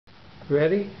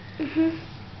Ready? Mhm.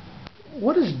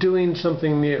 What is doing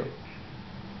something new?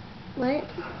 What?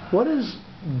 What is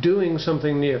doing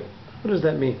something new? What does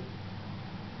that mean?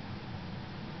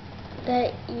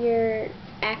 That you're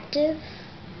active.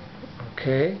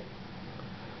 Okay.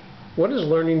 What is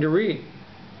learning to read?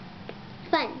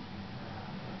 Fun.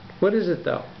 What is it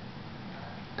though?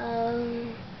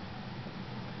 Learning.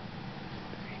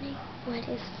 What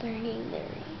is learning to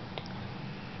read?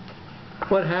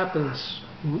 What happens?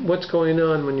 What's going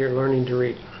on when you're learning to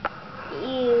read?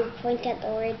 You point at the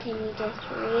words and you just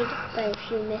read, but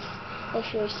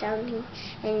if you're sounding,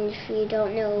 and if you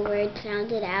don't know a word,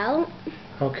 sound it out.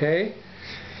 Okay.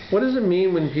 What does it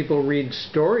mean when people read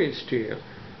stories to you?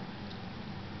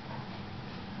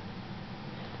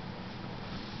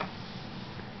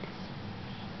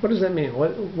 What does that mean?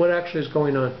 What actually is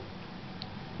going on?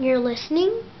 You're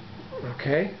listening.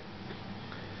 Okay.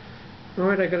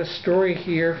 Alright, I got a story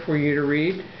here for you to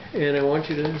read, and I want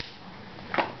you to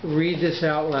read this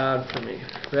out loud for me.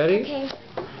 Ready? Okay.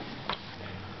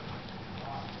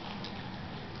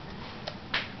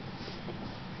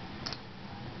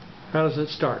 How does it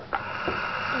start?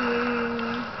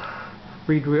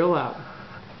 Read real loud.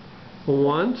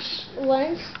 Once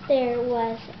There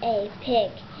was a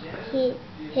pig.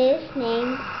 His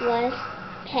name was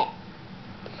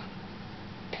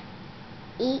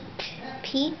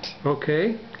Pete.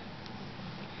 Okay.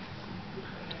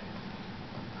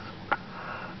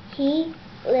 He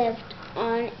lived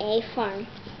on a farm.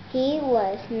 He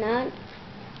was not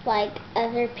like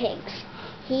other pigs.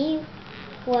 He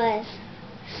was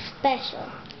special.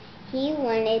 He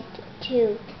wanted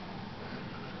to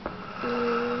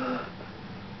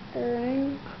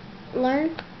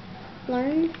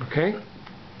learn Okay.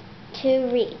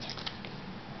 to read.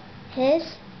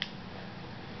 His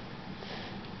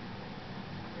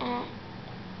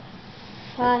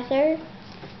father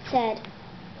said,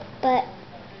 but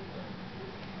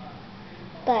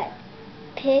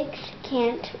pigs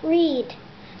can't read.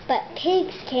 But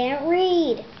pigs can't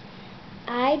read.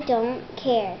 I don't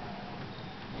care,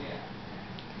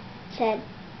 said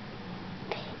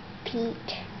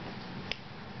Pete.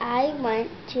 I want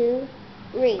to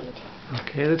read.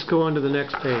 Okay, let's go on to the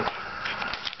next page.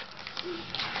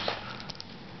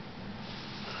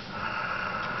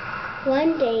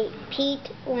 One day, Pete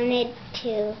went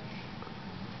to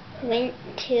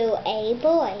a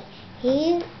boy.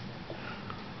 He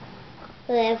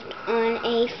lived on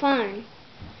a farm.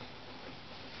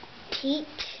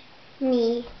 Teach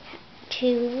me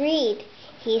to read,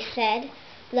 he said.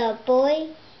 The boy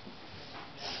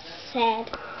said,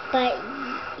 but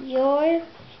you're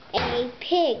a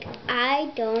pig.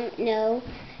 I don't know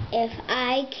if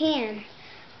I can.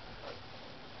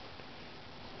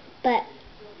 But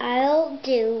I'll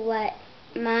do what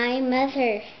my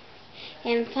mother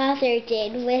and father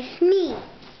did with me.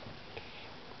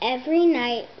 Every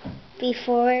night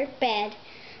before bed,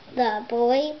 the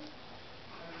boy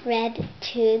read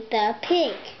to the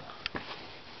pig.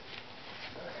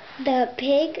 The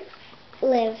pig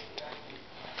loved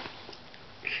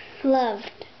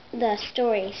the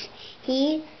stories.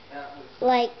 He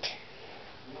liked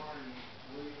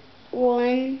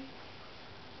one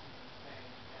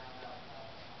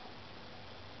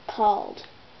called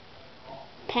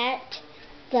Pat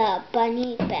the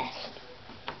Bunny best.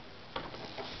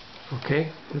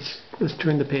 Okay, let's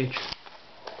turn the page.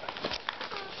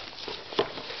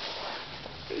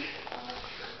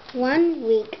 One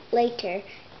week later,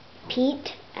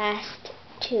 Pete asked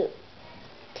to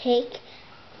take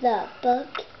the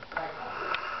book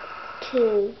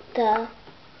to the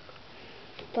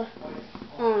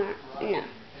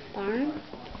barn.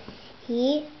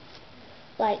 He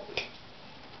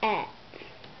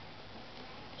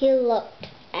looked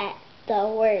at the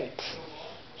words.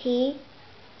 He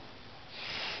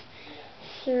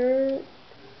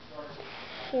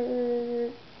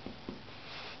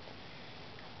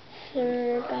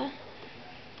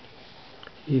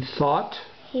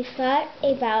He thought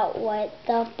about what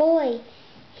the boy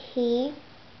he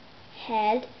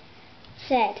had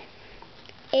said.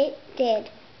 It didn't.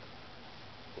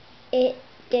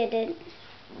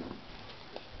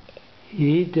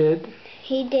 He did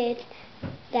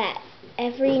That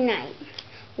every night.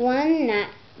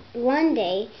 One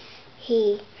day,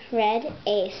 he read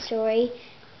a story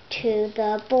to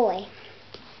the boy.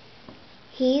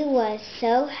 He was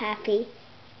so happy.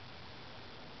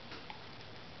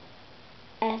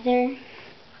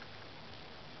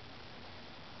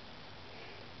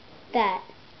 That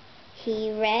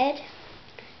he read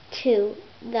to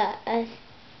the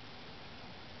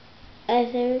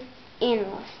other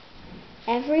animals.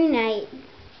 Every night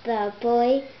the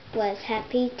boy was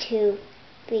happy too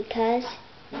because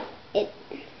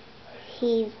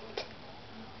he'd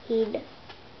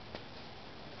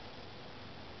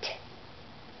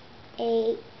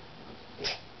ate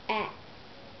at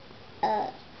a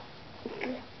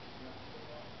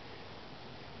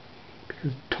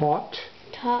Taught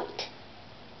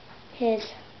his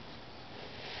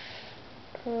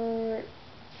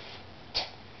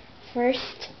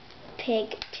first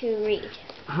pig to read.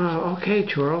 Okay,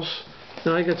 Charles.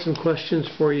 Now I got some questions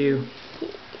for you.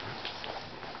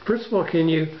 First of all, can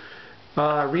you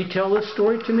retell this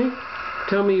story to me?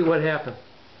 Tell me what happened.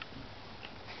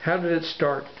 How did it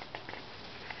start?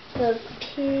 The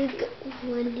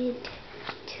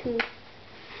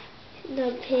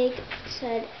pig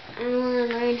said, "I want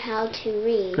to learn how to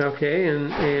read." Okay,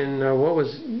 and what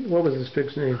was this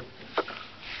pig's name?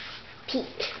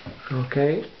 Pete.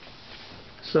 Okay.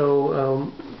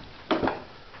 So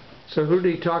who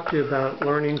did he talk to about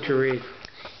learning to read?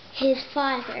 His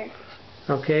father.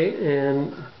 Okay,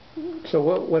 and so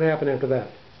what happened after that?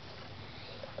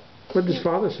 What did his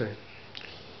father say?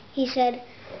 He said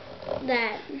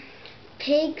that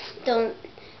pigs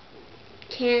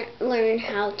can't learn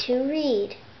how to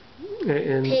read.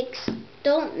 And Pigs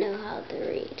don't know how to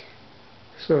read.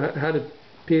 so how did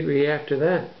Pete react to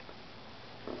that?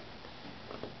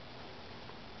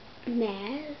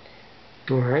 Mad.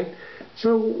 All right.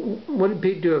 So what did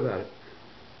Pete do about it?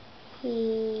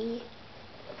 He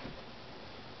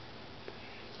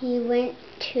went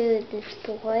to this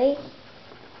boy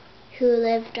who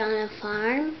lived on a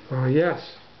farm. Oh,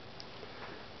 yes.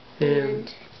 And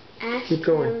asked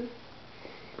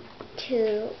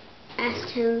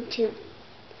him to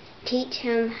teach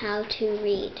him how to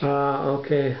read.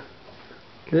 Okay.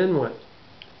 Then what?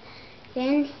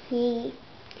 Then he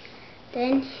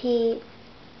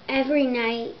every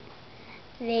night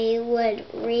they would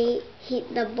read.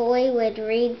 The boy would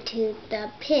read to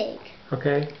the pig.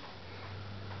 Okay.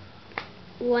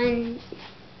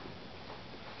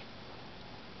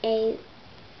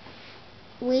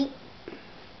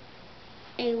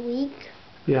 A week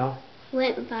Yeah.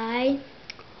 went by,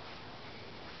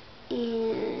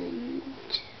 and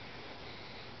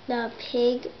the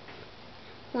pig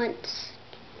once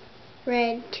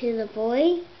read to the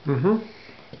boy. Mm-hmm.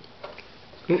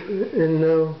 And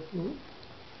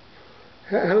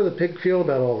how did the pig feel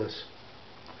about all this?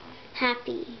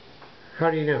 Happy.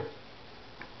 How do you know?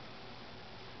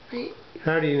 What?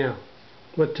 How do you know?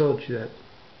 What told you that?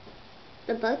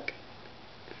 The book.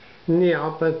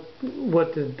 Yeah, but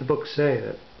what did the book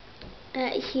say?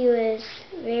 He was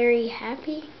very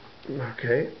happy.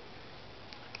 Okay.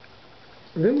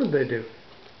 Then what did they do?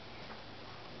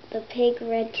 The pig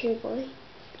read to the boy.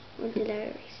 What did I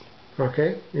erase?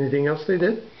 Okay. Anything else they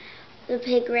did? The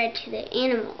pig read to the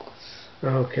animals.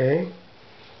 Okay.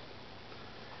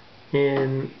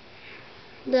 And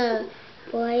the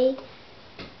boy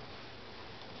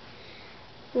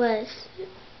was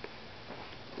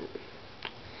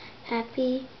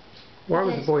happy. Why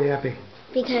was the boy happy?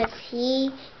 Because he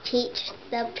taught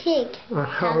the pig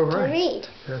how to read.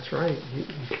 That's right.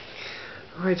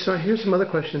 All right, so here's some other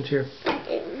questions here.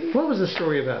 What was the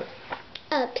story about?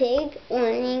 A pig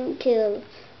wanting to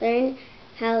learn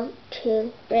how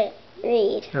to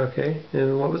read. Okay,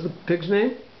 and what was the pig's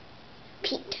name?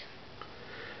 Pete.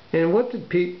 And what did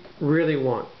Pete really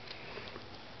want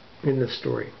in this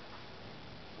story?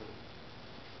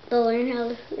 To learn how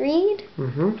to read.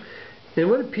 Mm-hmm. And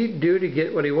what did Pete do to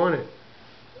get what he wanted?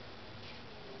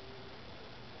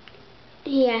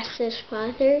 He asked his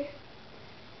father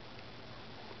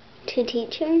to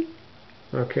teach him.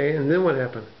 Okay, and then what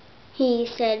happened? He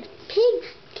said, pigs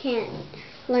can't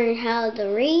learn how to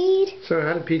read. So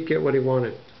how did Pete get what he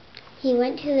wanted? He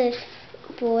went to this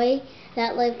boy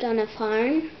that lived on a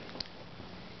farm,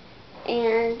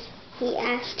 and he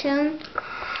asked him,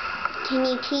 can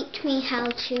you teach me how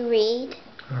to read?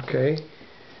 Okay.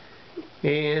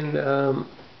 And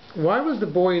why was the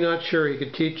boy not sure he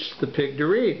could teach the pig to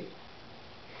read?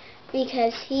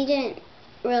 Because he didn't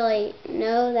really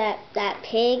know that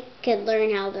pig could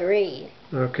learn how to read.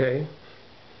 Okay.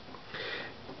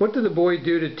 What did the boy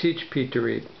do to teach Pete to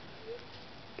read?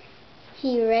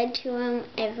 He read to him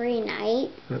every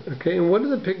night. Okay, and what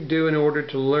did the pig do in order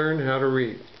to learn how to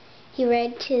read? He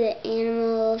read to the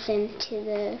animals and to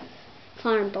the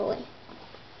farm boy.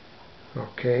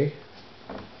 Okay.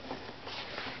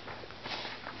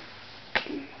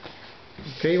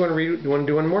 Okay, you want to read? You want to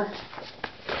do one more?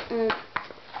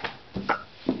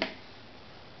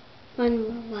 One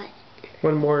more what?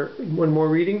 One more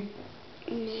reading?